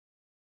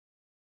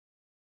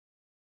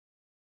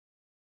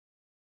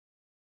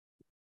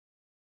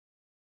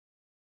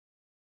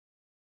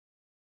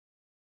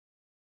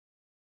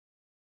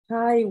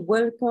Hi,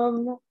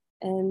 welcome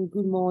and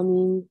good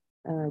morning,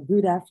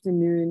 good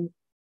afternoon,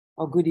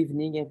 or good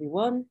evening,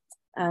 everyone.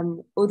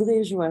 I'm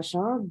Audrey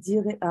Joachim,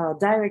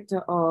 Director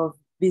of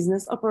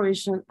Business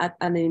Operation at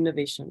ANA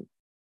Innovation.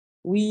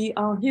 We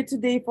are here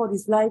today for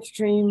this live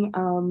stream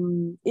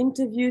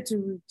interview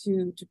to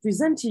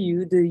present to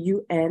you the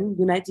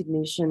United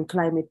Nations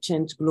Climate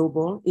Change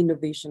Global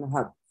Innovation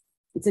Hub.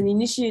 It's an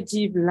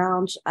initiative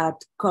launched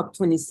at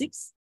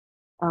COP26.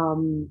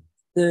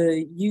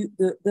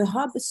 The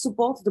hub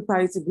supports the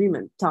Paris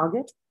Agreement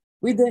target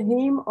with the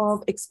aim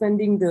of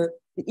expanding the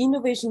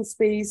innovation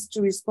space to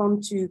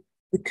respond to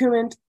the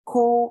current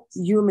core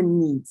human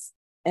needs,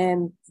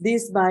 and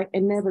this by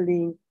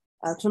enabling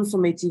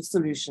transformative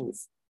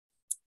solutions.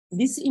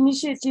 This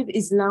initiative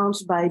is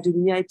launched by the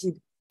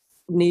United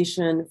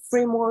Nations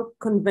Framework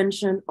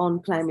Convention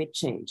on Climate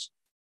Change,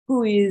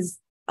 who is,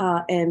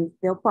 and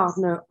their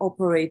partner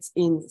operates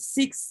in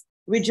 6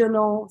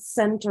 regional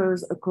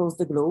centers across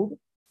the globe.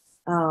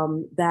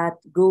 That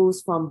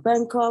goes from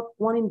Bangkok,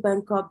 one in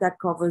Bangkok that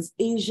covers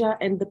Asia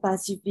and the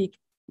Pacific,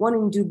 one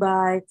in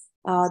Dubai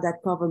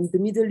that covers the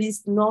Middle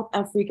East, North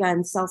Africa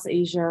and South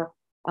Asia,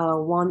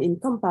 one in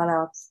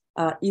Kampala,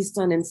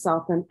 Eastern and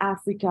Southern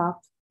Africa,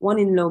 one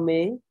in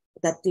Lomé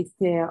that takes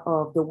care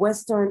of the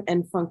Western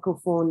and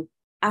Francophone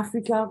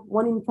Africa,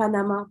 one in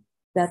Panama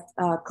that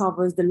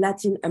covers the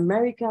Latin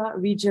America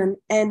region,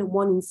 and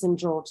one in St.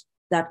 George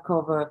that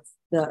covers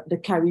the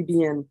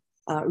Caribbean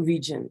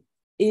region.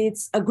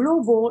 It's a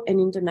global and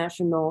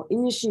international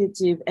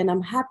initiative, and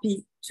I'm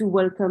happy to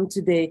welcome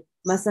today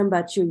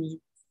Massamba Thioye,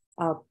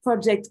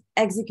 Project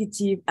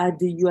Executive at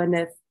the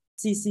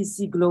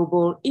UNFCCC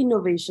Global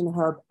Innovation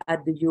Hub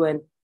at the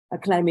UN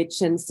Climate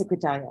Change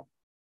Secretariat.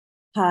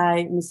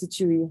 Hi, Mr.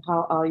 Thioye,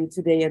 how are you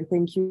today? And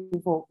thank you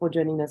for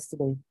joining us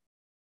today.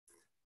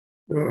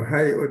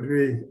 Hi,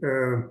 Audrey.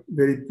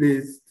 Very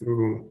pleased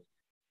to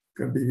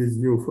be with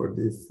you for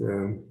this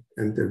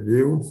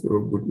interview.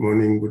 So good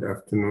morning, good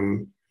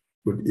afternoon,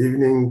 good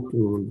evening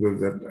to those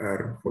that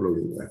are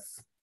following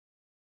us.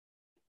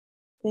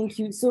 Thank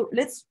you. So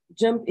let's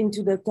jump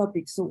into the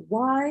topic. So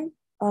why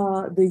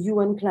the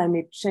UN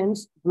Climate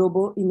Change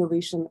Global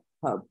Innovation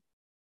Hub?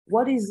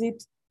 What is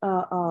it?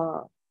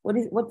 What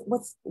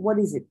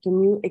is it?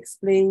 Can you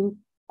explain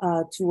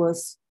to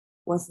us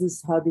what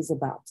this hub is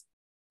about?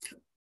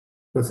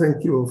 So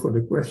thank you for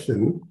the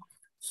question.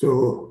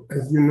 So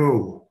as you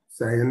know,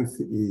 science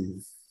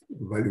is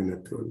value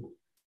neutral,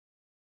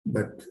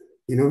 but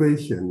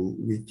innovation,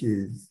 which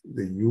is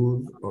the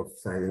use of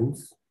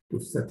science to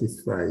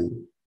satisfy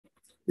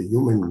the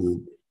human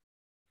need,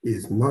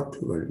 is not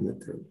value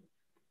neutral.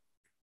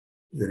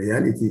 The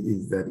reality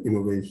is that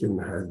innovation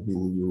has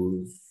been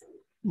used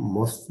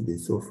mostly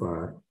so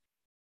far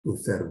to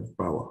serve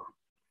power,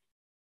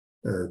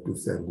 to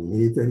serve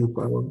military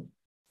power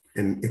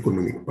and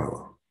economic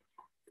power.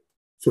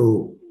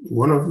 So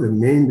one of the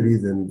main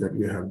reasons that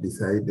we have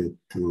decided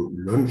to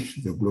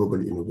launch the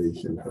Global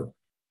Innovation Hub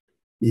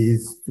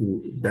is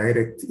to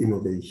direct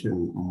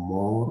innovation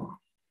more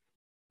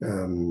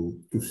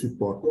to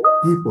support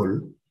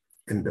people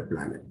and the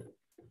planet.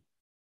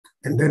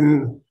 And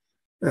then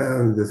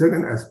the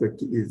second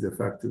aspect is the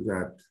fact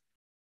that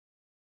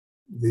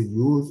the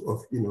use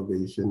of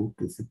innovation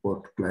to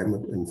support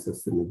climate and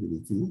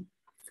sustainability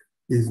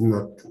is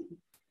not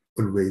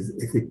always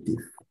effective.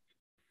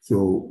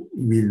 So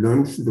we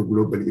launched the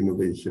Global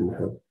Innovation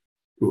Hub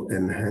to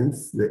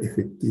enhance the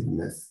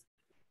effectiveness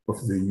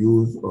of the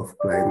use of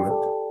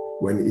climate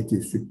when it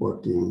is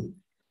supporting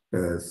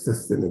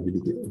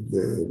sustainability,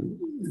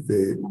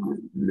 the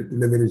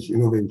leverage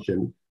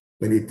innovation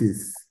when it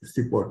is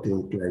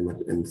supporting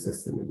climate and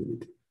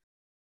sustainability.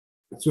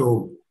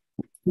 So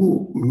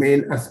 2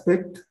 main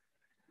aspects: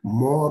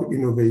 more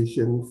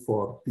innovation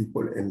for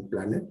people and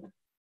planet,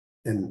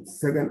 and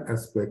second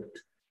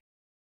aspect,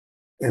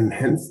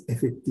 enhance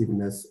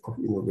effectiveness of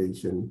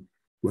innovation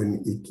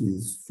when it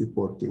is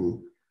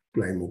supporting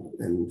climate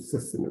and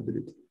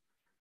sustainability.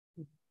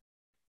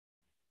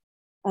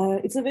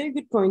 It's a very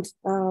good point.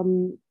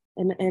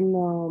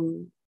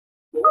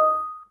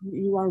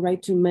 You are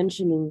right to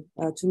mention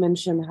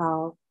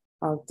how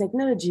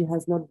technology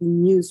has not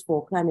been used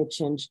for climate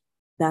change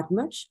that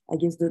much. I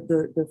guess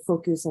the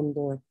focus and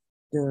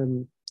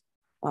the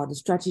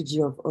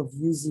strategy of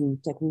using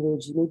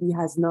technology maybe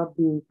has not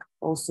been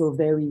also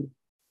very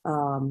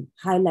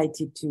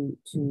highlighted to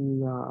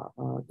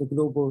the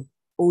global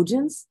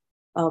audience.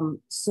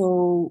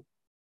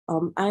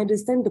 I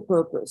understand the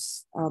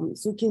purpose.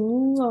 So can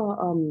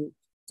you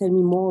tell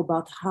me more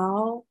about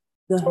how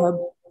the hub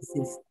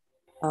exists,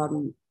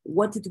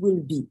 what it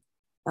will be,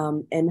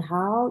 and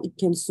how it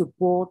can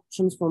support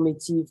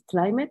transformative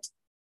climate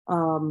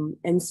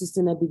and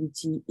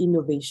sustainability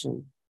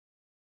innovation?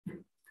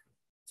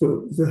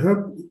 So the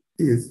hub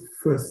is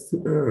first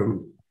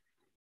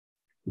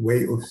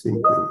way of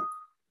thinking.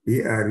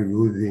 We are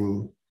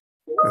using,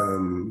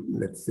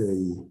 let's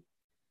say,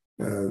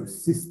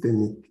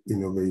 systemic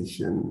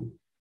innovation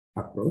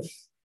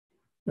approach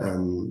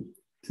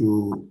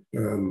to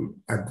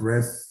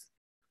address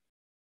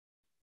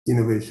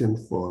innovation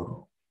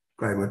for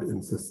climate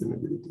and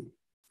sustainability.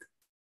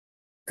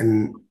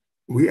 And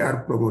we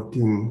are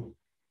promoting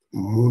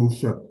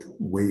moonshot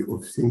way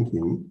of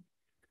thinking,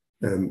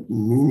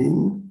 meaning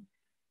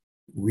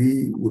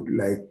we would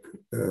like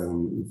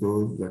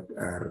those that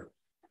are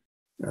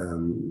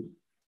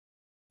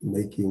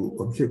making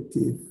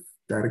objective,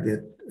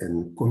 target,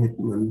 and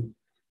commitment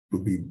to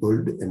be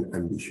bold and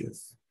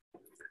ambitious.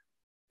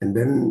 And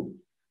then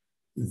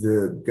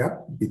the gap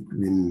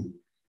between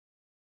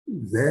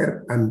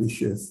their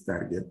ambitious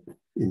target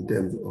in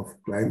terms of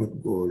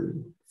climate goal,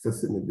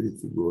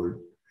 sustainability goal,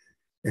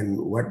 and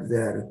what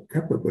they are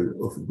capable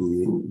of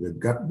doing, the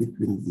gap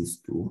between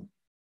these two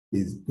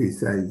is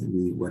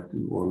precisely what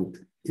we want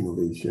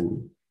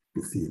innovation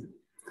to fill.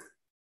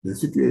 The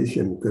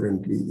situation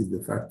currently is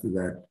the fact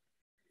that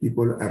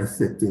people are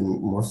setting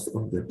most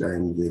of the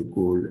time their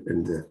goal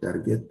and their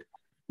target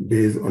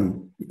based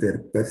on their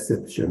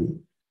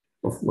perception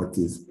of what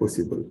is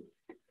possible,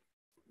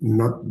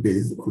 not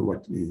based on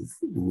what is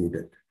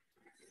needed.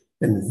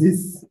 And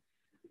this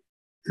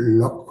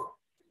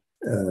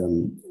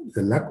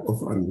the lack of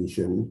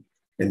ambition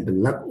and the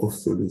lack of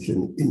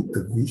solution in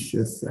a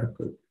vicious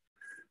circle.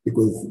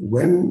 Because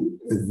when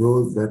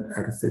those that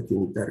are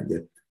setting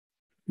target,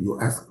 you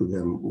ask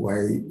them why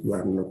you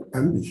are not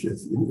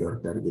ambitious in your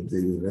target,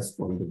 they will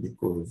respond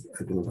because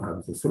I don't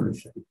have the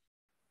solution.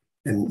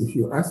 And if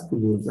you ask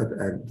those that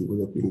are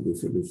developing the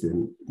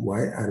solution,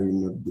 why are you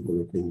not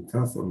developing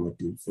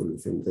transformative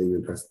solutions, they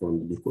will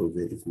respond because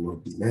there is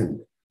no demand.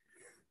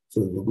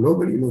 So the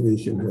Global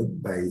Innovation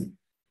Hub, by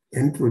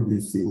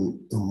introducing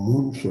a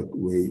moonshot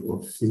way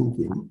of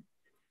thinking,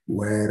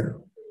 where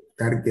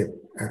targets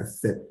are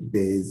set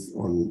based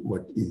on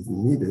what is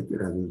needed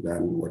rather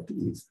than what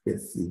is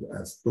perceived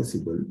as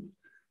possible,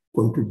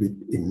 contribute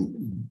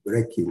in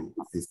breaking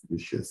this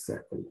vicious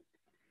circle.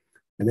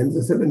 And then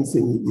the seventh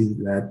thing is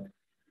that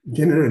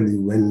generally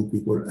when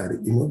people are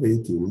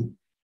innovating,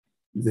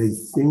 they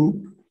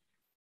think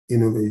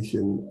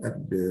innovation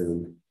at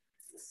the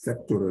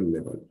sectoral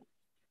level.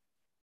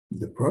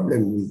 The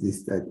problem with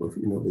this type of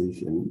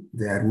innovation,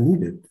 they are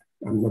needed.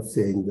 I'm not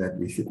saying that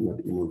we should not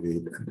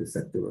innovate at the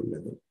sectoral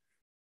level,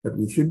 but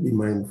we should be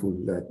mindful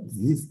that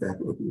this type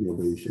of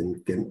innovation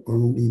can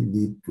only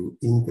lead to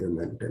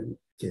incremental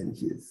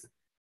changes.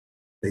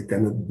 They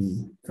cannot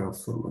be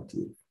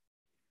transformative.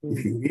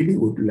 If you really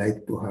would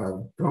like to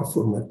have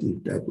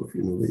transformative type of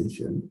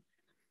innovation,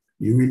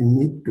 you will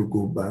need to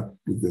go back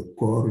to the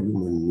core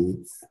human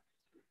needs.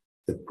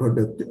 The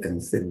product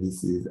and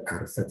services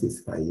are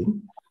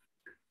satisfying,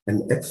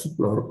 and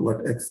explore to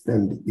what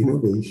extent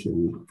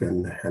innovation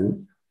can help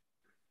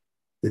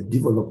the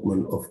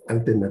development of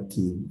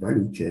alternative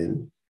value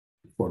chain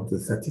for the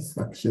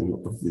satisfaction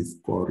of these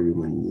core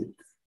human needs.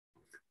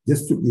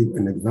 Just to give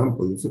an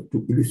example, so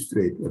to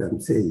illustrate what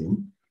I'm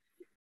saying,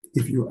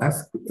 if you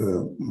ask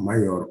a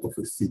mayor of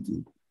a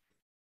city,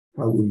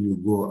 how will you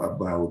go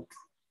about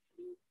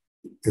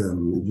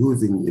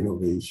using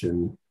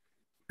innovation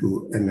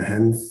to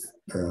enhance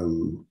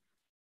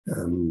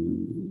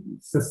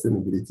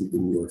sustainability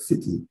in your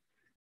city?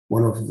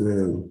 One of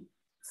the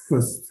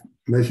first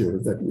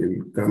measures that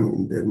will come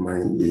in their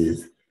mind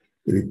is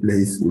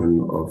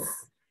replacement of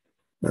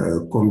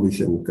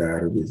combustion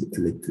car with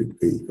electric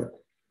vehicle,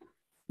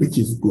 which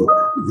is good.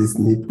 This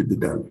needs to be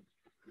done.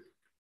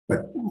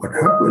 But what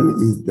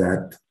happens is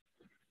that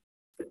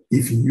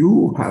if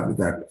you have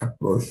that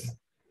approach,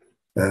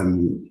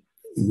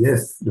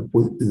 yes,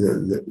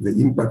 the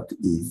impact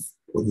is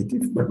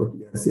positive, but what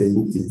we are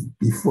saying is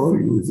before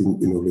using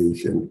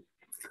innovation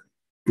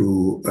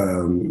to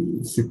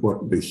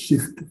support the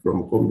shift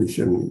from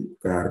combustion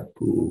car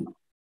to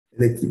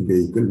electric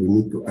vehicle, we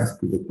need to ask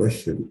the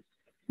question,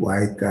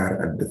 why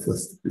car at the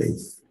first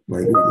place?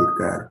 Why do we need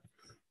car?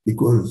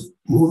 Because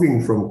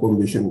moving from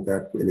combustion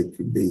car to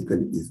electric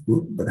vehicle is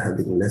good, but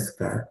having less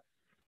car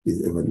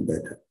is even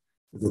better.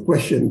 The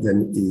question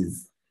then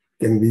is,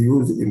 can we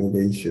use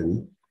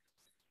innovation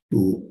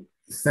to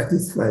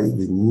satisfy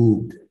the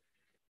need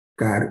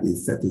car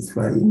is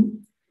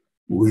satisfying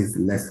with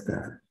less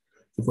car?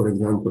 So for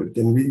example,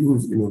 can we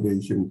use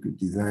innovation to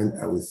design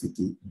our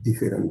city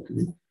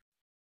differently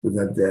so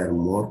that they are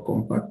more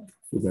compact,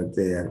 so that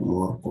they are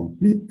more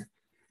complete,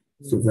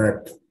 so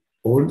that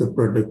all the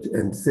products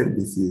and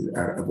services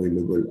are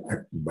available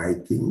at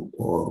biking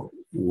or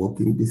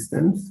walking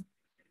distance,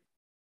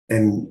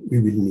 and we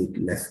will need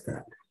less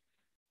car.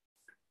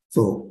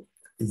 So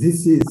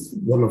this is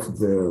one of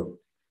the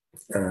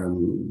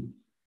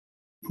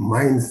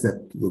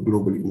mindset the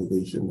Global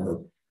Innovation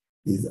Hub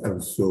is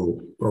also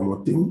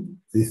promoting,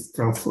 this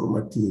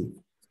transformative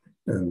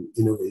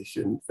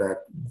innovation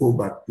that go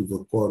back to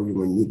the core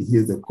human need.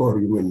 Here the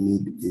core human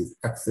need is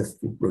access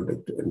to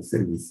product and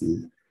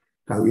services,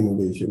 how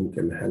innovation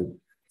can help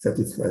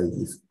satisfy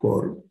this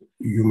core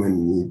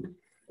human need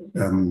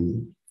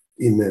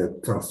in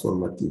a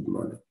transformative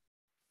manner.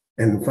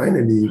 And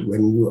finally,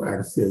 when you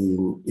are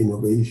saying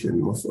innovation,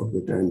 most of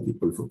the time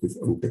people focus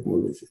on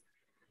technology.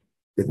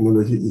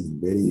 Technology is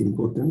very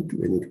important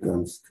when it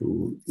comes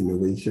to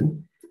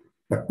innovation,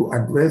 But to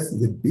address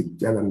the big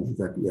challenges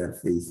that we are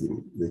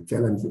facing, the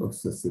challenge of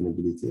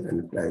sustainability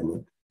and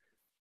climate,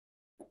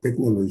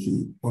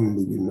 technology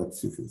only will not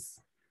suffice.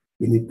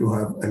 We need to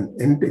have an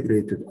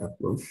integrated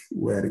approach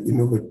where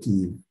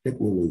innovative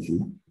technology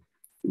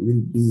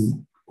will be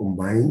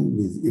combined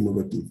with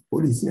innovative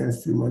policy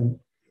instrument,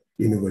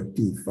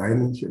 innovative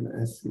financial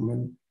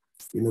instrument,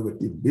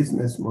 innovative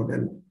business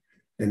model,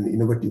 and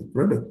innovative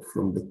product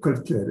from the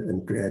culture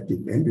and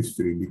creative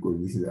industry, because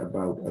this is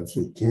about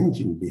also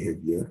changing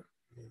behavior,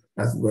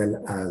 as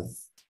well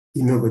as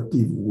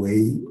innovative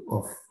way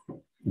of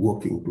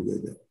working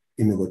together,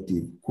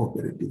 innovative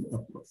cooperative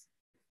approach.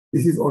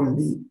 This is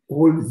only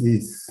all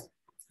this,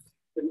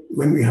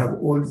 when we have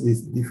all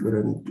these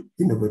different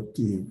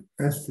innovative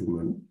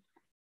instruments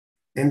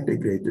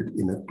integrated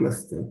in a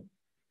cluster,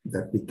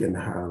 that we can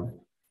have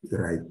the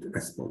right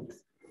response.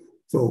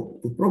 So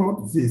to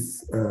promote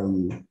this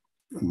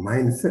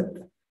mindset,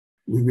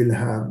 we will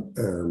have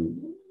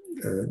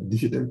a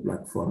digital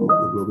platform.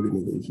 The Global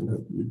Innovation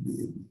Hub will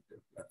be a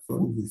digital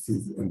platform. This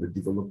is under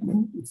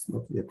development. It's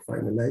not yet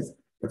finalized,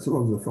 but some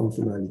of the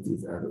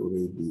functionalities are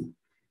already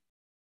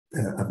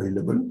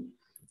available.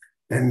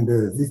 And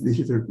this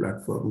digital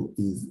platform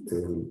is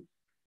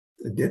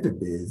a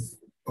database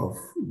of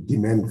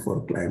demand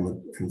for climate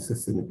and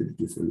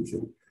sustainability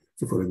solutions.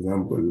 So for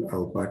example,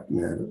 our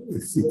partner, a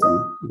city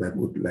that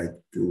would like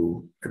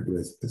to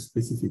address a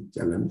specific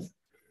challenge,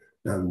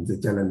 the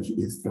challenge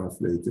is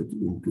translated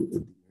into a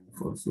demand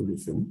for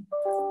solution.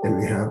 And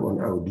we have on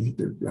our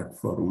digital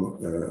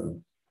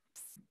platform,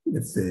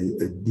 let's say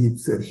a deep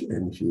search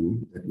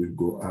engine that will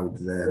go out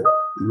there,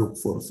 look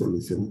for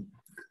solution,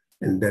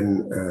 and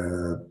then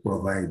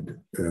provide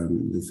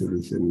the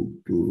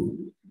solution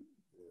to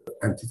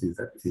entities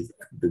that is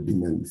at the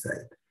demand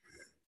side.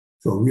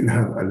 So we'll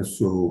have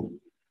also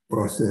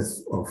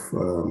process of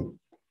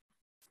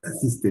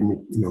systemic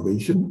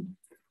innovation,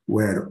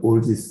 where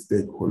all these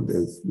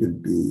stakeholders will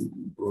be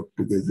brought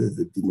together,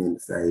 the demand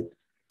side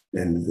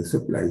and the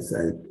supply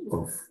side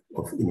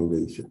of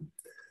innovation.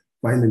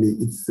 Finally,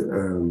 it's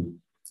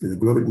the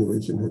Global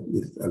Innovation Hub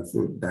is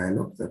also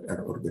dialogues that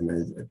are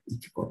organized at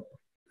each COP.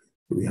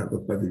 So we have a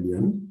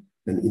pavilion,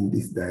 and in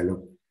this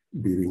dialogue,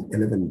 during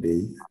 11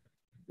 days,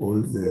 all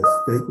the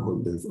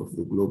stakeholders of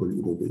the Global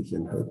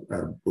Innovation Hub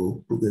are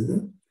brought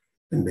together,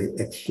 and they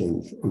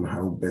exchange on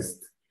how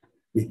best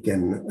we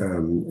can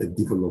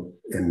develop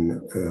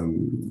and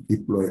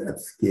deploy at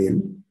scale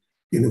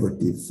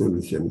innovative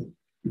solutions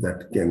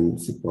that can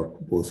support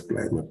both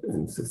climate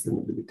and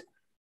sustainability.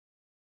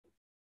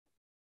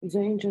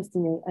 Very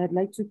interesting. I'd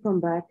like to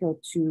come back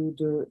to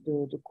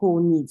the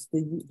core needs,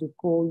 the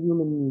core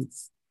human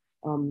needs.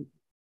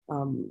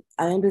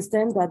 I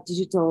understand that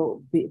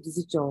digital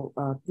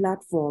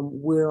platform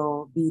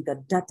will be the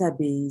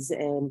database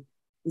and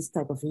this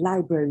type of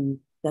library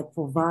that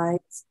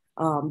provides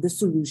the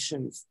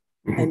solutions.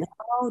 Mm-hmm. And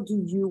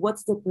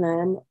what's the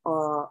plan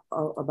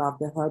about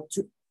the hub?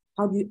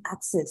 How do you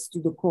access to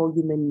the core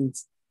human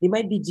needs? They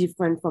might be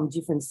different from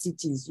different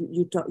cities.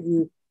 You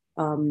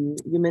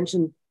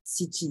mentioned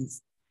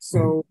cities. So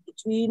mm-hmm.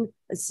 between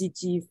a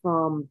city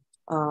from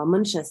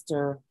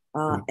Manchester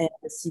and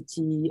a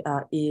city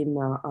in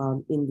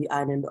the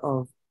island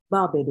of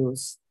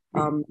Barbados,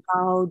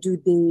 how do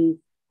they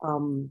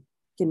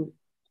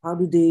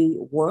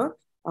work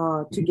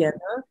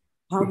together?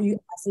 How do you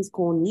assess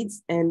core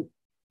needs and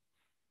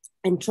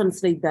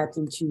translate that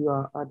into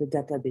the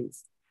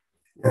database?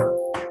 Yeah.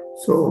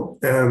 So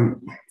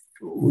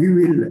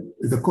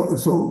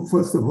so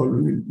first of all,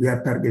 we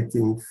are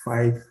targeting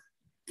 5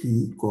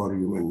 key core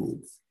human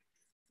needs.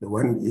 The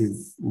one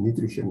is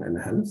nutrition and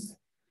health.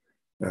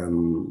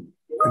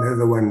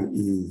 Another one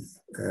is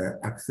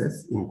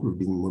access,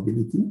 including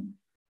mobility.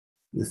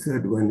 The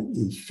third one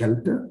is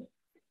shelter.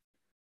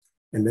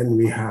 And then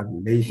we have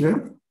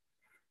leisure.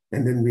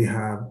 And then we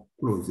have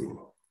clothing.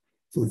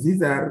 So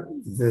these are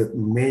the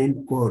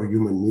main core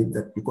human needs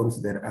that we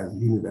consider as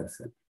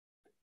universal.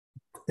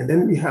 And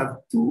then we have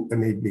 2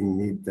 enabling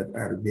needs that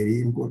are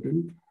very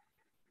important,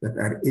 that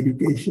are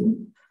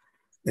education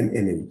and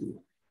energy.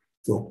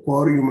 So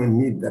core human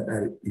needs that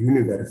are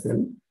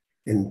universal,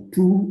 and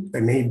 2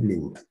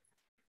 enabling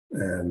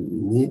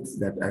needs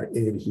that are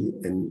energy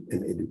and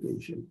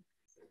education.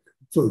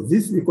 So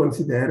this we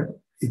consider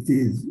it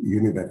is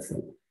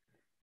universal.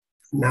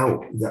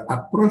 Now, the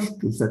approach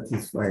to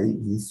satisfy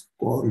this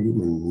core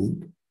human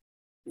need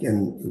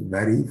can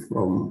vary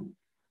from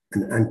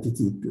an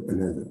entity to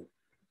another.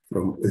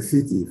 From a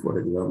city, for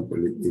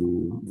example,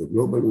 in the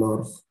global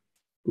north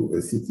to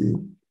a city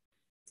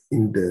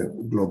in the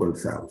global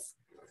south.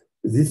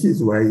 This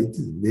is why it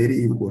is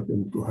very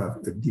important to have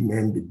a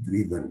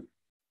demand-driven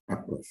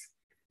approach.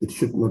 It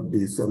should not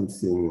be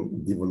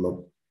something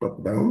developed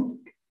top-down,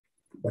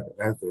 but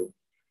rather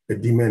a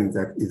demand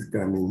that is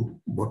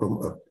coming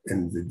bottom-up,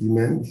 and the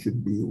demand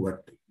should be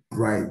what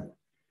drives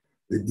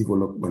the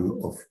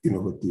development of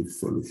innovative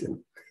solutions.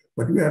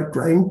 What we are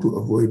trying to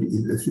avoid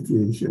is a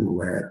situation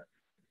where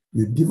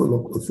you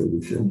develop a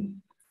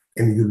solution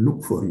and you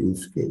look for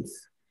use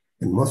case.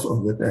 And most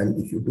of the time,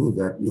 if you do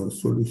that, your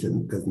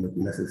solution does not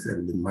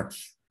necessarily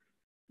match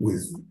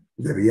with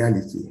the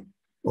reality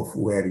of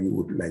where you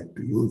would like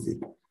to use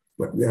it.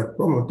 What we are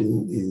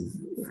promoting is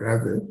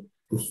rather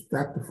to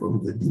start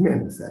from the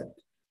demand side.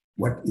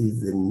 What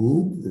is the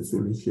need the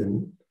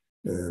solution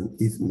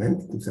is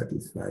meant to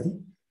satisfy?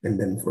 And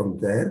then from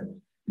there,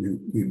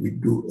 we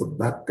do a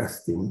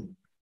backcasting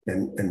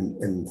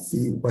and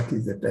see what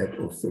is the type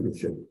of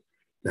solution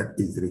that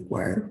is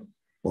required,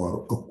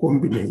 or a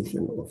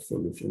combination of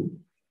solutions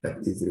that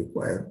is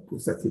required to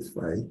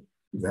satisfy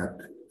that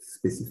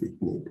specific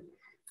need.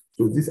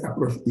 So this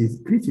approach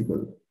is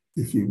critical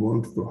if you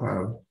want to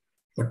have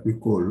what we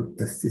call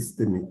a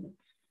systemic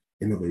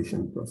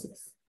innovation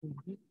process.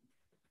 Mm-hmm.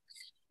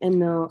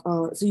 And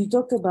so you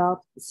talked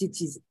about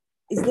cities.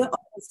 Is there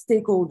other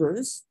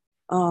stakeholders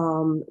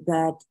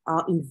that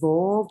are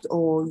involved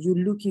or you're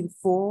looking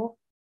for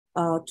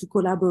to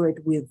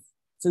collaborate with?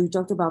 So you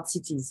talked about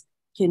cities.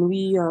 Can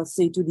we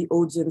say to the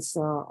audience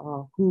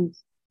who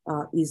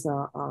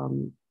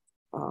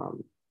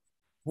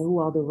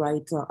are the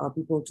right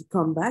people to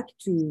come back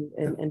to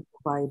and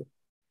provide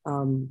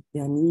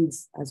their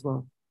needs as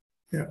well?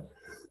 Yeah,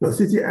 no,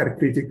 cities are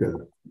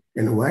critical.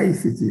 And why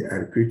cities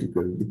are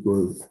critical?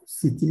 Because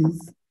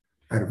cities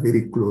are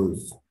very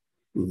close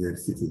to their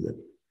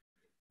citizens.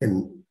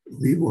 And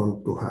we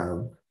want to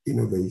have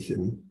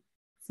innovation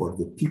for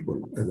the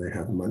people, as I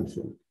have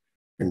mentioned,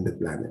 and the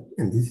planet.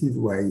 And this is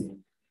why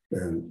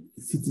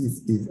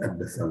cities is at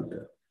the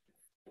center.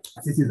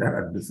 Cities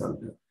are at the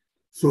center.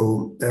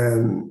 So,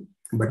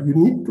 but you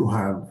need to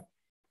have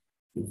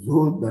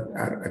those that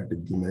are at the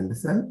demand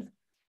side.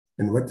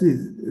 And what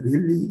is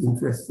really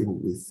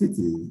interesting with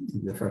cities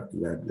is the fact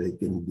that they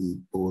can be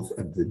both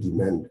at the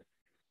demand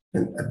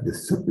and at the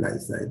supply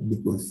side,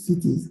 because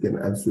cities can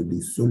also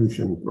be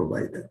solution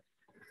provider.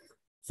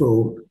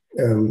 So,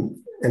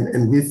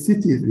 and with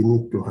cities, we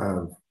need to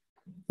have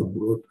a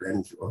broad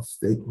range of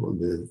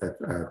stakeholders that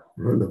are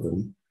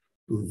relevant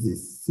to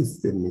this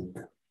systemic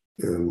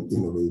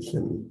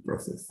innovation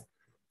process.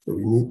 So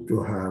we need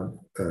to have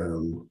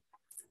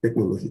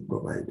technology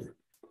providers,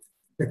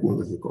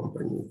 technology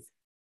companies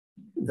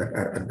that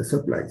are at the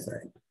supply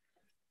side.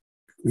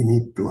 We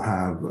need to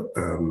have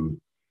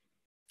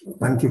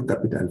venture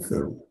capital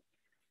firms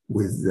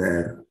with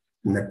their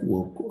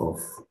network of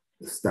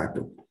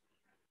startups.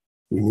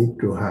 We need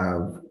to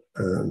have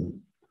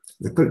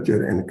the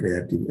culture and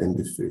creative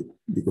industry,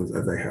 because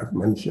as I have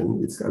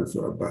mentioned, it's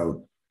also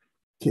about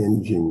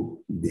changing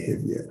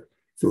behavior.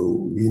 So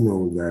we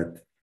know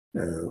that,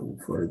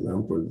 for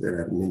example,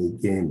 there are many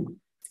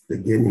the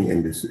gaming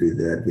industry,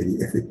 they are very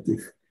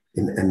effective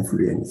in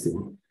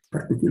influencing,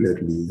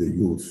 particularly the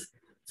youth.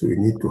 So we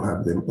need to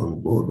have them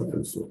on board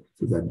also,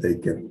 so that they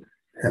can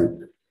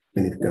help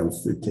when it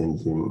comes to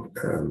changing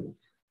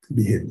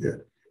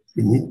behavior.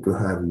 We need to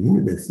have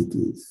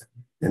universities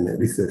and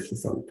research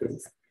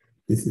centers.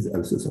 This is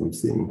also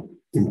something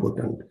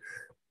important,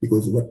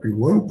 because what we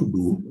want to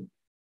do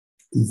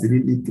is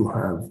really to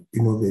have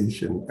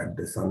innovation at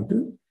the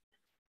center,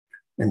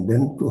 and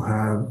then to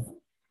have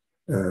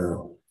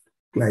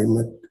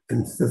climate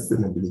and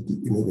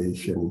sustainability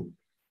innovation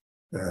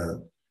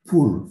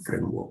pull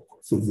framework.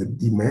 So the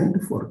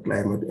demand for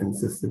climate and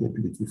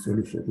sustainability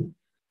solution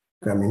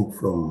coming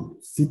from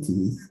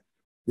cities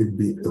will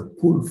be a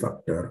pull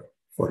factor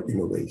for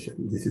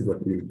innovation. This is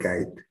what will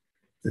guide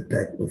the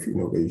type of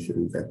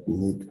innovation that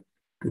need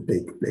to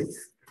take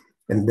place.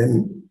 And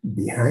then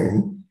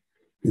behind,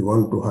 we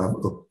want to have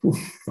a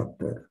push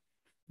factor.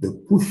 The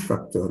push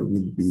factor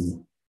will be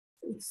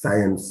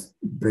science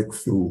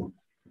breakthrough,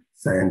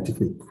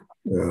 scientific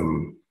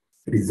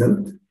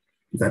result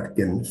that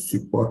can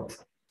support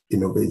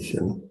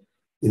innovation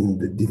in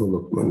the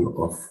development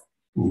of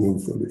new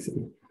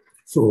solutions.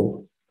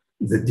 So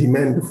the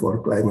demand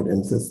for climate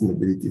and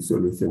sustainability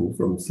solutions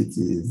from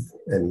cities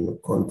and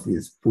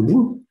countries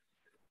pulling,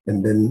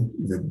 and then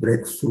the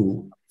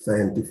breakthrough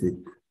scientific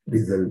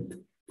result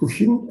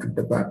pushing at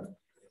the back.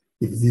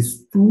 If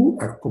these two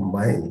are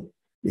combined,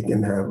 we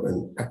can have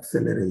an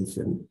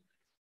acceleration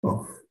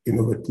of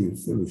innovative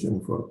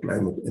solutions for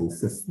climate and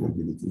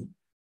sustainability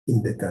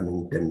in the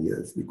coming 10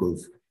 years,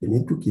 because we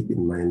need to keep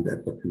in mind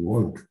that what we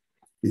want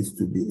is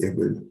to be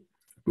able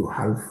to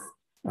halve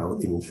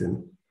our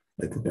emission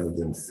by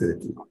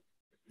 2030,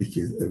 which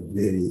is a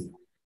very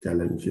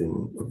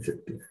challenging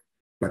objective,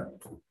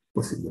 but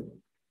possible.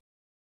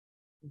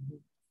 Mm-hmm.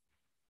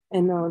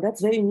 And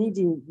that's very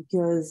needy,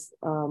 because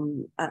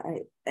and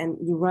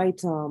you're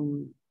right,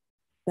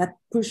 that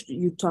push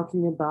you're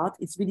talking about,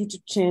 it's really to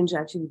change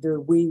actually the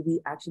way we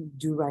actually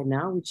do right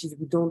now, which is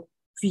we don't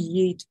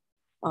create,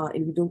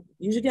 and we don't,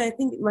 usually I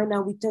think right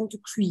now we tend to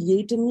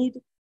create a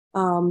need.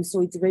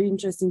 So it's very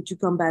interesting to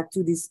come back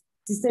to this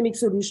systemic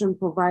solution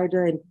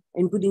provider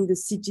and putting the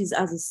cities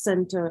as a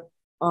center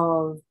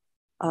of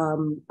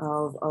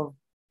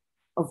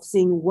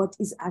saying what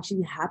is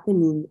actually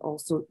happening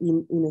also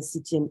in a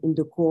city and in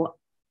the core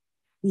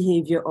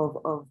behavior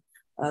of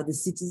the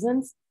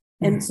citizens.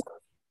 And so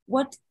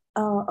what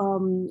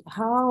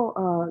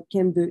how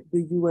can the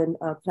UN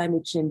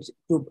Climate Change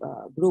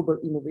Global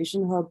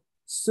Innovation Hub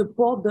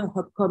support the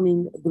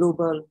upcoming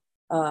global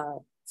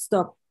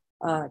stock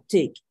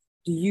take?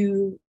 Can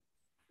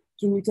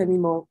you tell me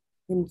more?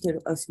 Can you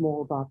tell us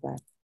more about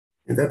that?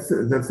 And that's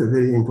a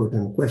very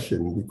important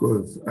question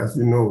because, as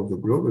you know, the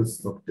global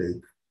stock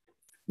take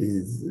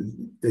is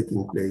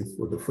taking place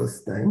for the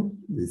first time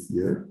this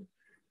year.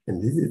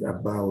 And this is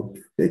about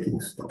taking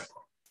stock.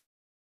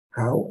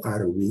 How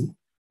are we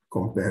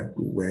compared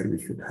to where we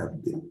should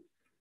have been?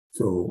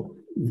 So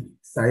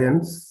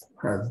science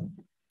has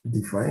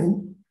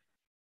defined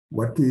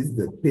what is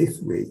the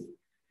paceway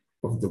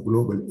of the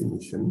global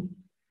emission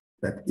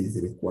that is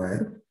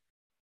required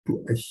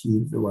to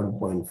achieve the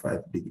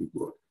 1.5 degree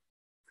goal.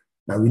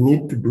 Now we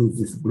need to do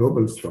this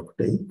global stock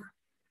take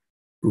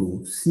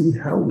to see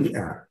how we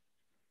are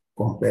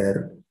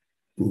compared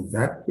to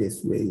that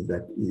paceway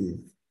that is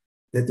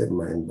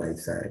determined by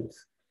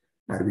science.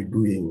 Are we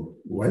doing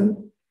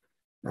well?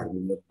 Are we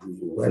not doing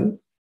well?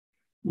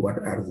 What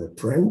are the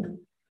trends?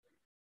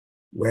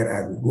 Where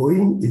are we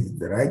going? Is it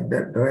the right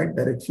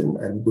direction?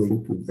 Are we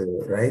going to the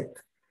right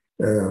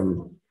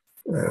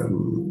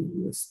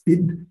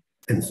speed?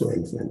 And so on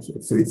and so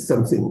on. So it's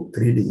something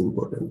really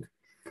important.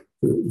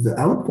 So the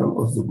outcome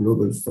of the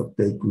global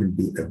stocktake will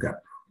be a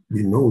gap.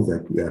 We know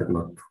that we are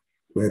not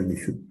where we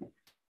should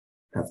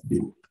have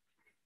been.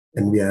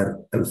 And we are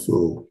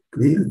also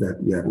clear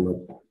that we are not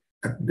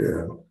at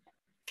the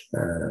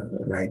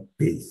right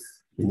pace.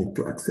 We need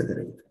to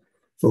accelerate.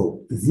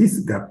 So this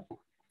gap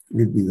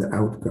will be the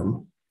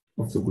outcome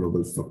of the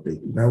global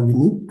stocktake. Now we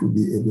need to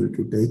be able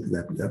to take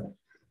that gap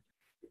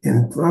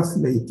and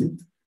translate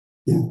it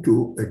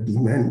into a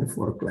demand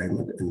for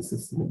climate and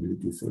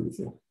sustainability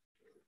solutions.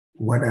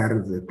 What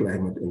are the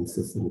climate and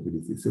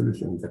sustainability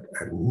solutions that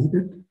are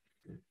needed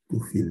to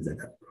fill the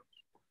gap?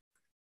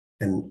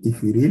 And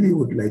if we really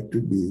would like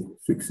to be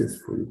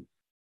successful,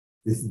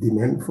 this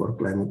demand for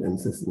climate and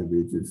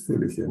sustainability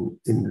solution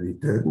in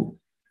return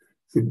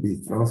should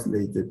be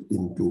translated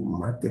into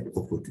market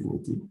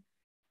opportunity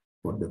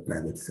for the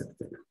private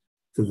sector,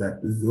 so that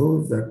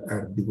those that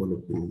are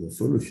developing the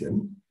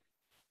solution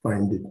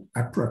find it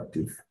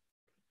attractive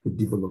to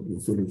develop the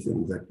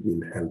solution that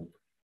will help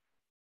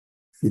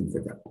fill the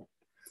gap.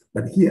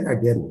 But here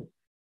again,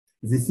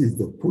 this is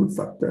the pull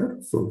factor.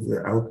 So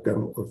the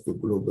outcome of the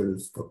global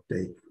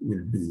stocktake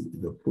will be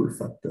the pull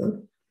factor.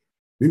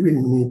 We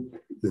will need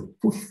the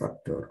push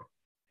factor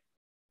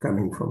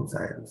coming from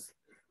science.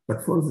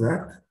 But for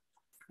that,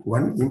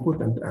 one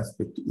important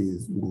aspect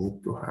is we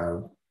need to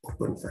have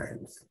open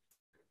science.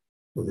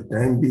 For the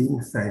time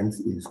being, science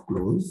is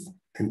closed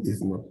and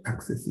is not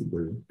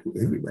accessible to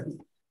everybody.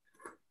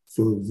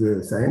 So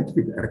the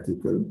scientific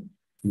article,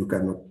 you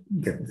cannot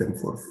get them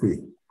for free.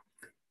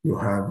 You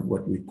have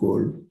what we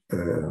call a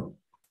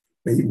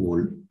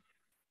paywall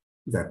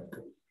that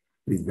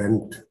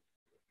prevent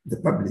the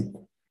public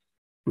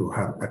to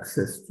have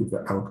access to the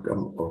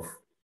outcome of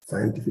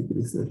scientific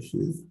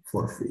researches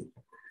for free.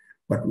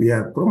 What we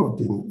are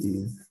promoting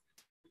is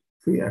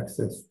free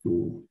access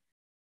to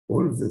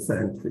all the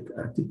scientific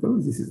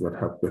articles. This is what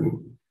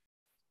happened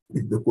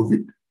with the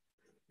COVID.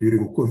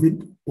 During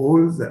COVID,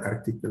 all the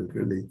articles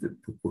related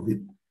to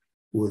COVID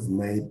was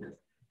made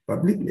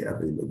publicly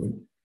available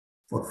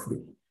for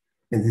free.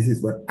 And this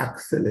is what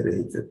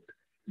accelerated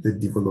the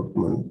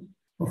development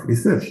of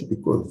research,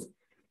 because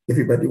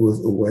everybody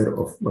was aware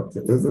of what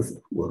the others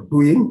were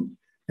doing,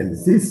 and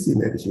this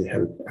synergy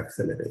helped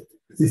accelerate.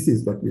 This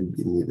is what will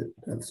be needed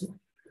also,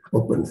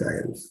 open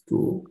science,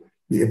 to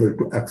be able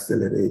to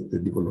accelerate the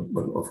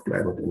development of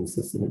climate and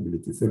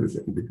sustainability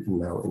solutions between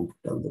now and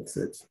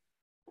 2030.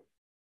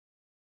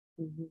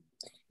 Mm-hmm.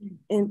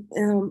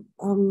 And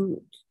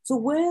so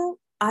where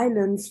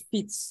islands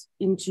fits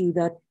into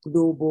that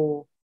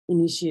global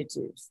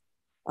initiatives,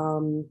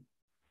 and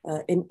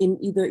in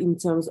either in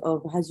terms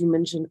of, as you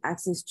mentioned,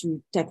 access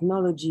to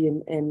technology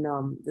and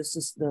this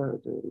is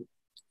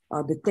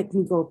the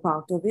technical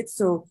part of it.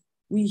 So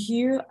we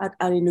here at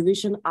our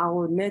innovation,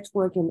 our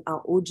network and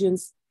our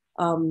audience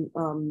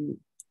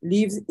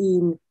lives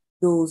in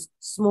those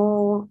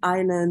small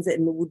islands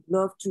and would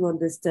love to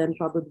understand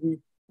probably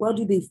where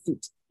do they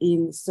fit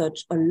in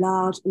such a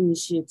large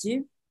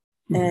initiative,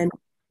 and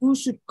who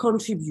should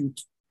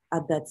contribute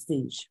at that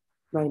stage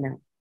right now?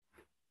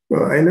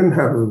 Well, islands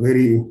have a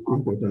very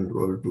important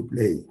role to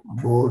play,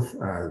 both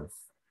as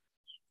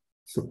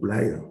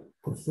supplier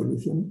of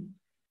solution,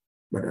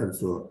 but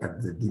also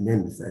at the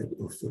demand side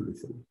of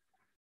solution.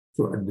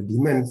 So at the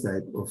demand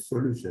side of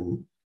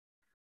solution,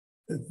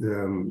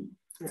 the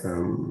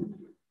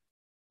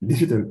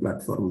digital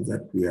platforms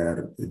that we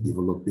are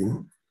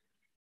developing,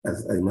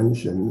 as I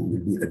mentioned,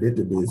 will be a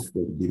database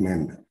for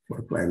demand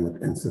for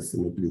climate and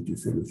sustainability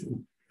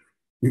solution.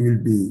 We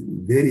will be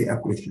very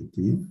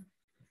appreciative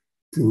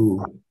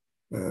to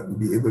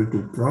be able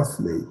to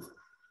translate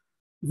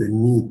the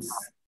needs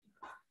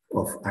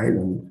of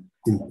islands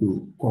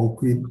into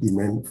concrete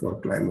demand for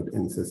climate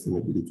and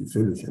sustainability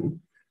solution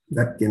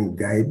that can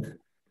guide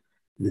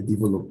the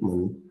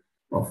development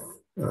of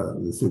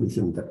the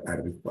solutions that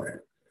are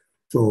required.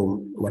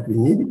 So what we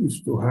need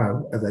is to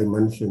have, as I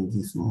mentioned,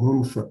 this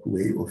moonshot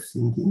way of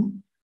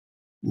thinking,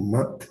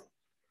 not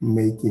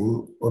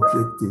making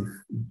objective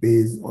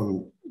based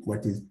on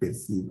what is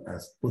perceived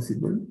as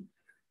possible,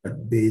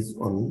 but based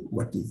on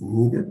what is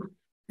needed.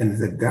 And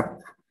the gap,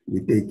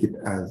 we take it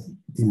as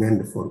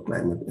demand for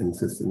climate and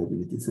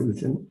sustainability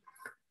solution.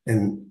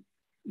 And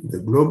the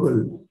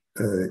global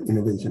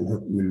innovation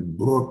hub will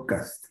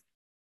broadcast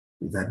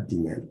that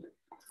demand.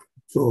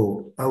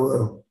 So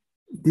our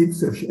deep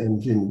search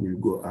engine will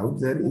go out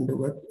there in the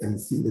web and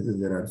see whether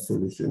there are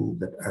solutions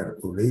that are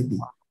already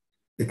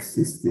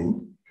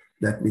existing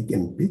that we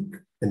can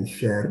pick and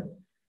share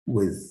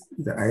with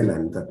the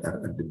islands that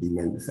are at the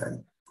demand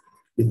side.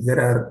 If there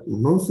are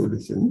no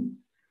solutions,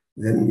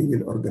 then we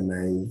will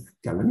organize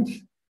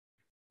challenge,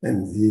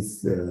 and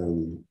this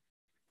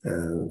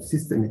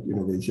systemic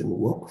innovation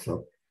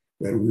workshop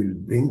where we will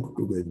bring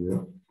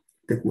together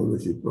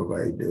technology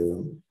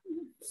provider,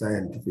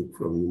 scientific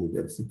from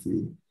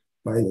university,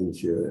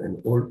 financial, and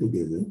all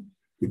together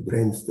we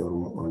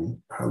brainstorm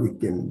on how we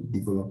can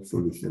develop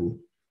solutions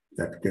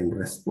that can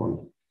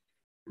respond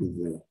to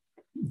the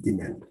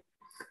demand.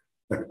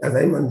 But as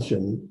I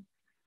mentioned,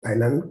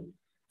 islands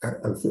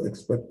are also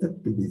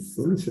expected to be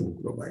solution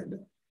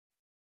providers.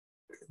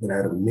 There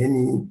are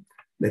many,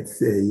 let's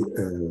say,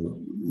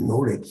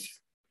 knowledge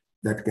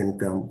that can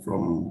come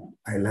from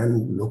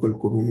island local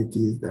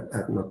communities that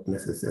are not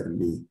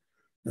necessarily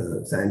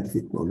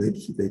scientific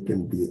knowledge. They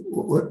can be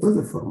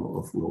other form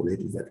of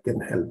knowledge that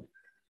can help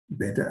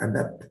better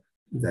adapt,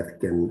 that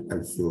can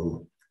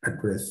also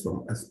address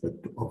some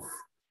aspect of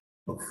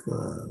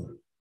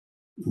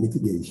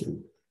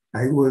mitigation.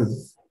 I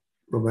was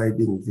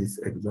providing this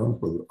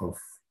example of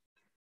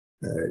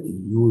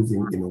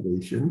using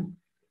innovation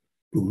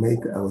to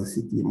make our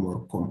city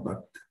more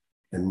compact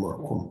and more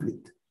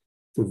complete,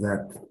 so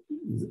that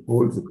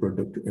all the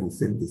products and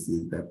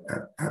services that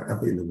are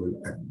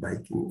available at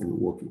biking and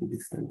walking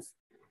distance.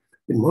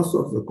 In most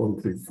of the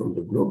countries from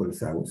the global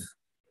south,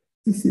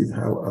 this is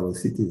how our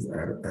cities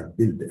are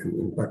built, and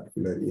in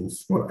particular in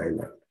small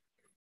islands.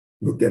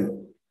 You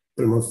can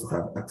almost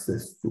have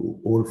access to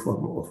all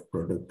forms of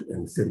product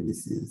and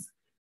services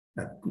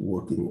at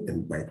walking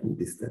and biking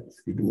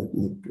distance. We do not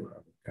need to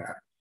have a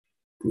car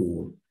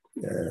to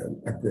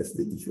address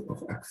the issue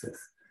of access.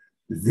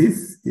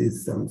 This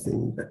is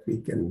something that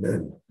we can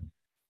learn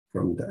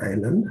from the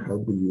island. How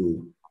do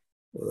you,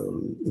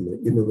 in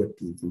an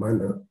innovative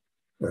manner,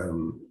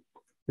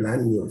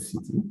 plan your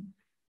city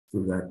so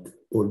that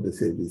all the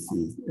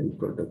services and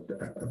products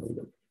are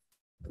available?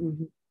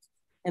 Mm-hmm.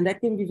 And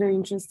that can be very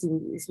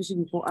interesting,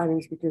 especially for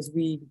islands, because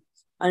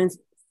islands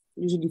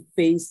usually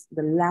face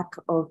the lack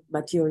of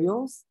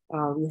materials.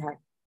 And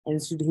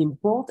it's should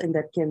import, and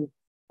that can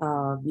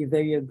be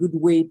a good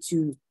way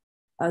to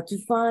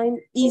find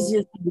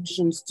easier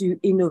solutions to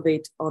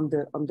innovate on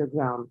the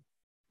ground.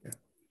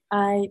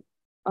 Yeah.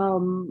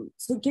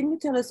 So can you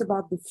tell us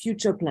about the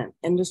future plan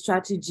and the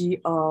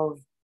strategy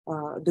of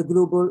the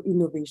Global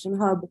Innovation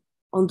Hub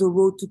on the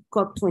road to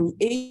COP28?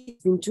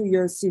 It's been 2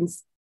 years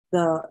since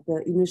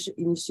the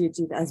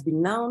initiative has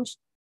been launched,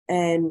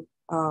 and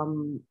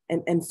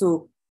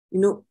so, you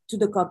know, to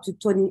the COP to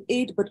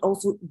 28, but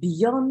also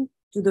beyond,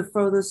 to the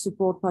further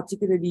support,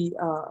 particularly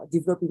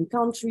developing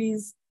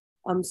countries.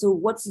 So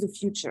what's the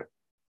future?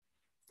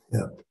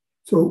 Yeah,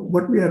 so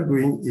what we are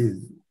doing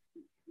is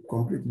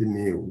completely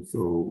new,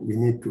 so we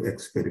need to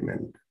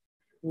experiment.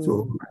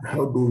 So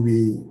how do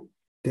we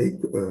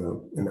take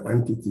an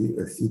entity,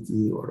 a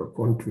city or a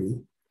country,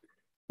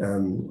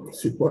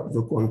 support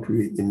the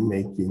country in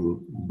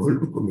making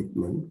bold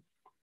commitment,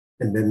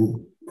 and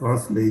then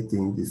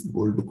translating this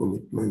bold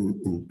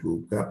commitment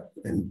into gap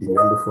and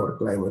demand for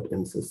climate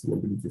and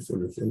sustainability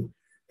solution,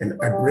 and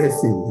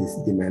addressing this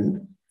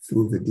demand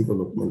through the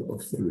development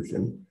of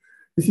solution.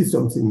 This is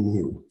something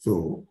new.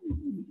 So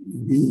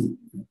we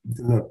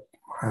do not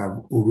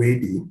have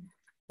already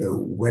a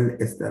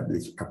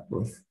well-established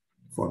approach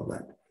for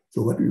that.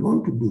 So what we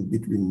want to do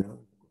between now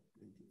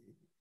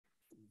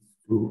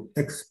to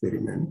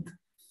experiment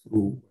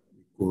through what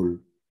we call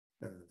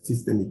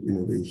systemic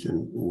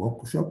innovation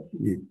workshop.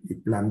 We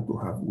plan to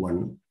have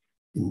one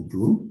in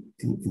June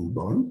in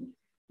Bonn,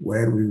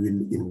 where we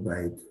will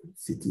invite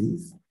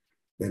cities,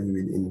 where we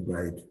will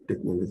invite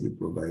technology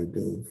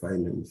providers,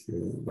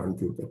 financial,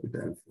 venture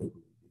capital,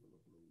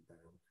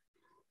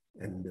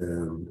 and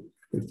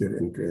culture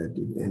and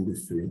creative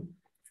industry.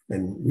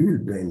 And we will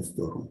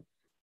brainstorm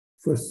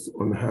first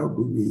on how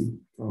do we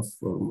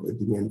transform a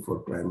demand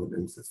for climate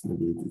and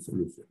sustainability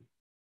solution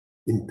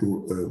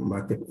into a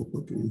market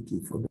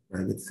opportunity for the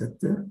private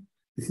sector.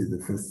 This is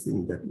the first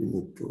thing that we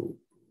need to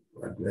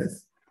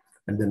address.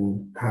 And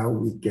then how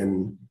we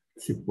can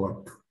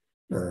support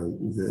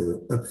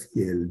the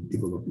upscale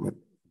development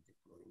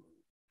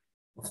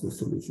of the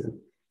solution.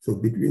 So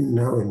between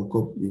now and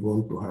COP, we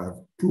want to have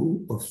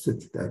 2 of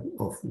such type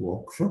of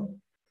workshop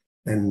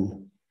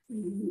and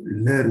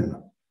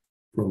learn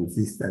from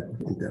this type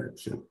of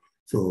interaction.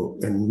 So,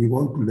 and we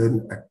want to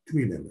learn at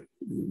 3 levels,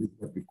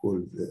 what we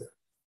call the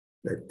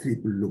like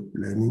triple loop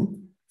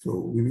learning. So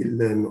we will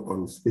learn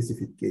on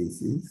specific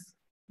cases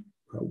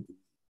how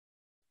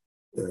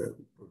to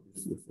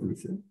produce the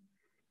solution.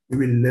 We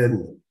will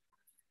learn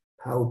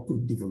how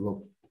to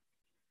develop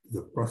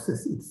the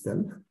process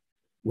itself,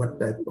 what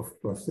type of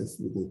process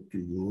we need to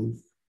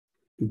use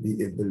to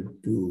be able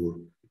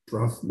to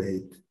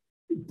translate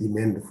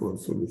demand for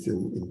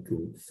solution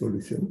into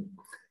solution.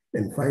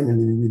 And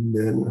finally, we will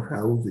learn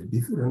how the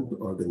different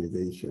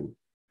organizations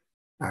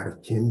are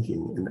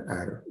changing and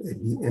are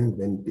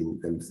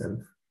reinventing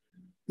themselves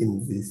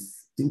in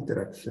this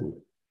interaction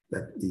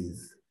that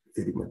is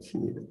very much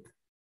needed.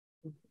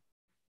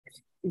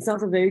 It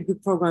sounds a very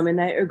good program, and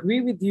I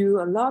agree with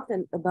you a lot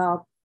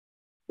about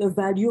the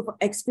value of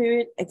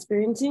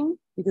experiencing,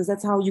 because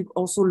that's how you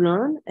also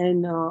learn.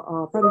 And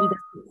probably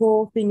that's the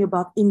core thing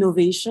about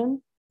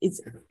innovation. It's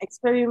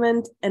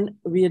experiment and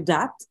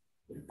readapt.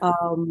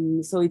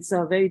 So it's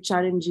a very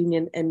challenging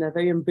and a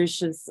very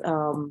ambitious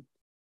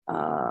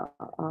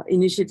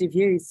initiative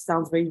here. It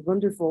sounds very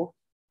wonderful.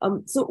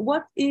 So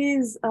what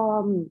is,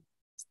 can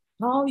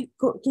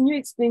you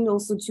explain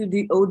also to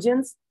the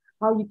audience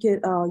how you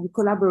can you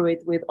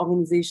collaborate with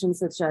organizations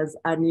such as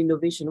An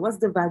Innovation? What's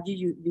the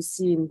value you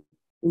see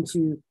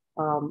into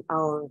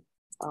our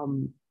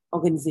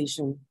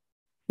organization?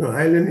 No,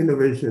 Island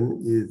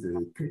Innovation is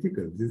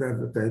critical. These are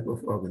the type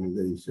of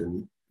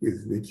organization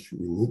with which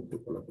we need to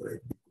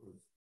collaborate, because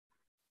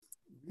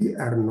we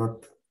are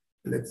not,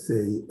 let's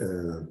say,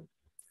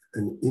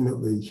 an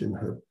innovation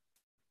hub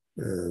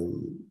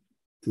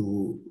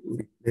to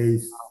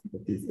replace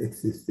what is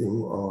existing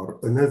or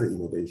another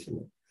innovation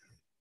hub.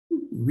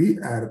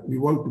 We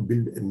want to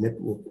build a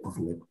network of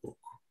networks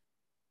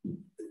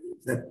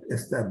that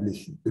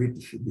establish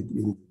bridge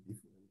between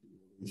different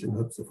innovation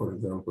hubs. So for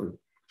example,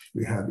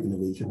 we have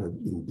innovation hub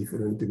in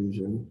different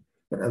regions,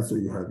 but also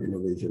you have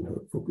innovation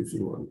hub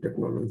focusing on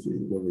technology,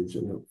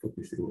 innovation hub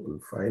focusing on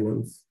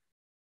finance,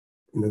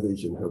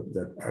 innovation hub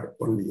that are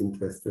only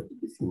interested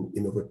in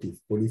innovative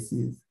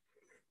policies.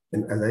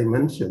 And as I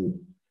mentioned,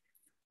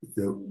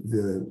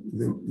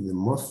 the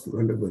most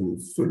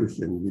relevant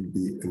solution will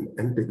be an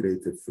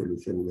integrated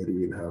solution where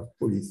we will have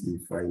policy,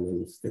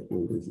 finance,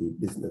 technology,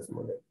 business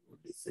model, all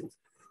these things.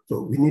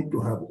 So we need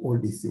to have all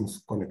these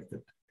things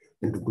connected.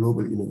 And the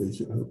Global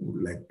Innovation Hub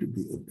would like to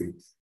be a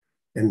bridge.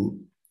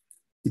 And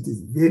it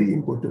is very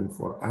important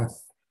for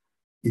us,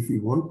 if we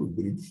want to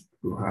bridge,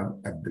 to have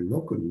at the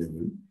local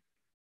level,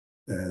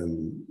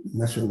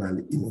 national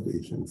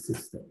innovation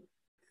system.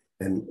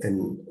 And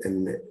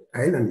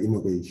Island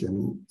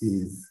Innovation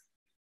is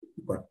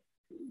what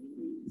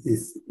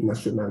this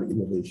national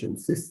innovation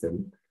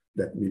system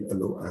that will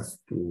allow us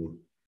to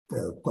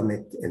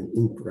connect and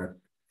interact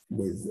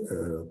with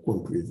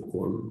countries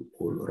all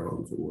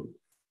around the world.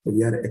 So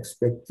we are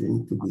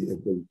expecting to be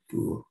able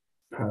to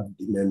have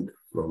demand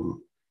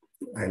from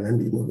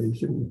Island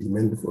Innovation,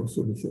 demand for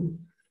solution,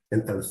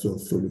 and also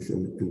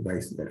solution and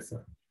vice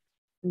versa.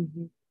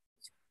 Mm-hmm.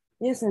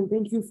 Yes, and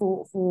thank you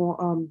for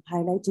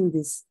highlighting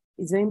this.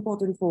 It's very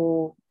important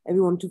for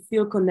everyone to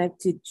feel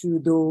connected to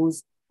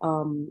those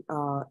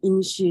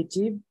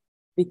initiatives,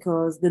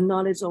 because the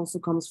knowledge also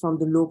comes from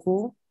the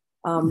local.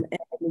 And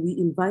we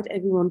invite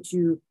everyone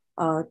to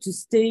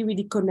stay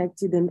really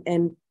connected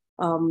and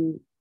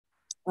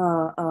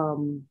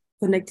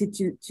connected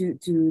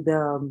to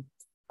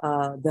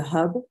the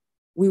hub.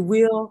 We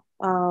will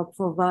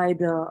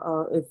provide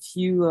a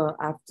few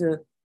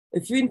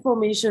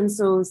information,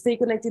 so stay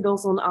connected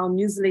also on our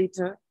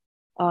newsletter.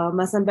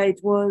 Massamba, it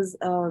was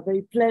a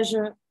very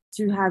pleasure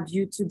to have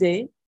you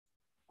today.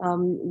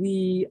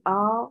 We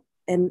are,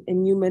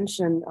 and you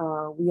mentioned,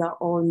 we are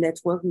all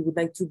network. We would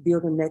like to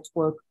build a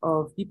network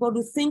of people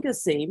who think the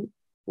same,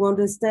 who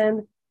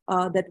understand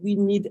that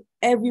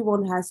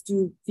everyone has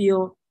to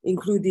feel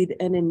included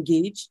and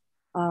engaged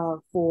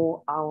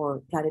for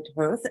our planet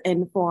Earth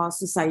and for our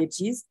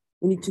societies.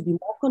 We need to be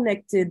more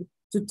connected,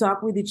 to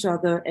talk with each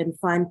other and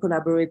find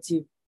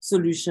collaborative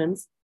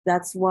solutions.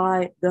 That's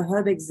why the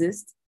hub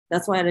exists.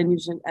 That's why An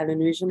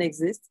Innovation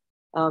exists.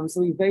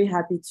 So we're very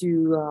happy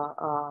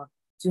to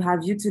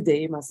have you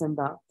today,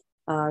 Massamba,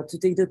 to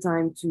take the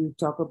time to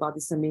talk about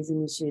this amazing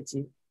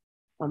initiative.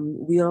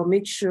 We'll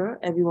make sure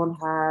everyone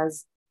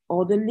has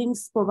all the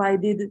links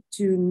provided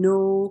to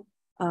know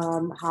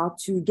how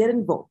to get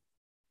involved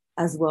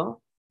as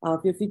well.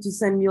 Feel free to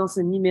send me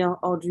also an email,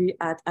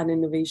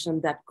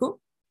 audrey@aninnovation.co.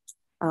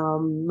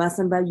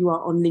 Massamba, you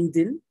are on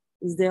LinkedIn.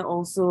 Is there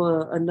also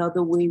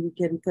another way we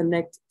can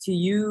connect to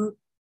you?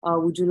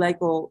 Would you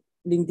like, or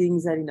LinkedIn,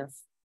 is that enough?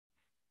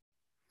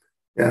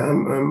 Yeah,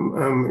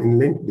 I'm in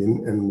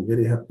LinkedIn and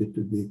very happy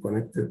to be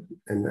connected.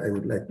 And I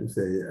would like to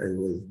say I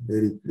was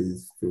very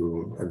pleased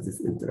to have this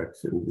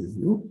interaction with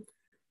you.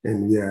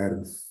 And we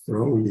are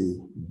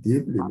strongly,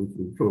 deeply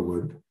looking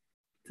forward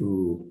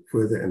to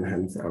further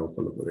enhance our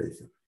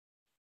collaboration.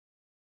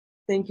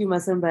 Thank you,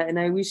 Massamba. And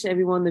I wish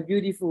everyone a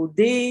beautiful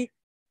day,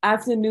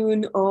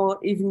 afternoon, or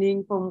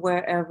evening from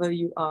wherever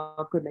you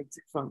are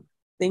connected from.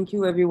 Thank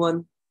you,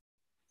 everyone.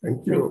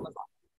 Thank you.